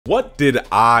What did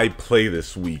I play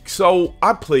this week? So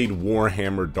I played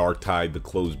Warhammer Darktide, the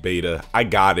closed beta. I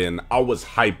got in, I was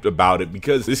hyped about it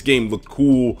because this game looked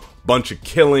cool, bunch of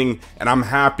killing, and I'm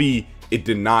happy it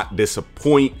did not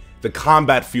disappoint. The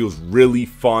combat feels really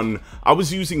fun. I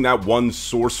was using that one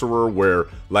sorcerer where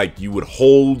like you would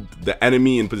hold the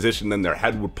enemy in position, then their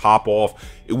head would pop off.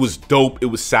 It was dope, it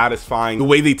was satisfying. The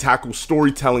way they tackle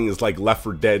storytelling is like Left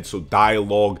 4 Dead, so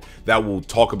dialogue that will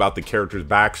talk about the character's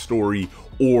backstory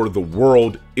or the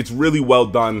world. It's really well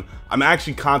done. I'm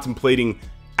actually contemplating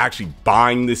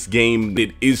buying this game.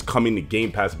 It is coming to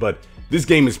Game Pass, but this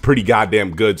game is pretty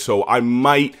goddamn good, so I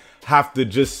might have to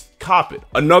just cop it.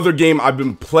 Another game I've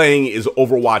been playing is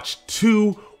Overwatch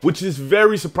 2, which is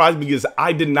very surprising because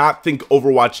I did not think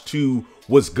Overwatch 2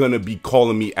 was gonna be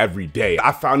calling me every day.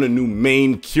 I found a new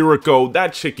main, Kiriko.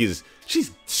 That chick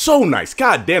she's so nice.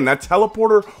 God damn, that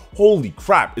teleporter, holy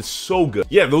crap, it's so good.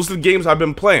 Yeah, those are the games I've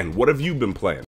been playing. What have you been playing?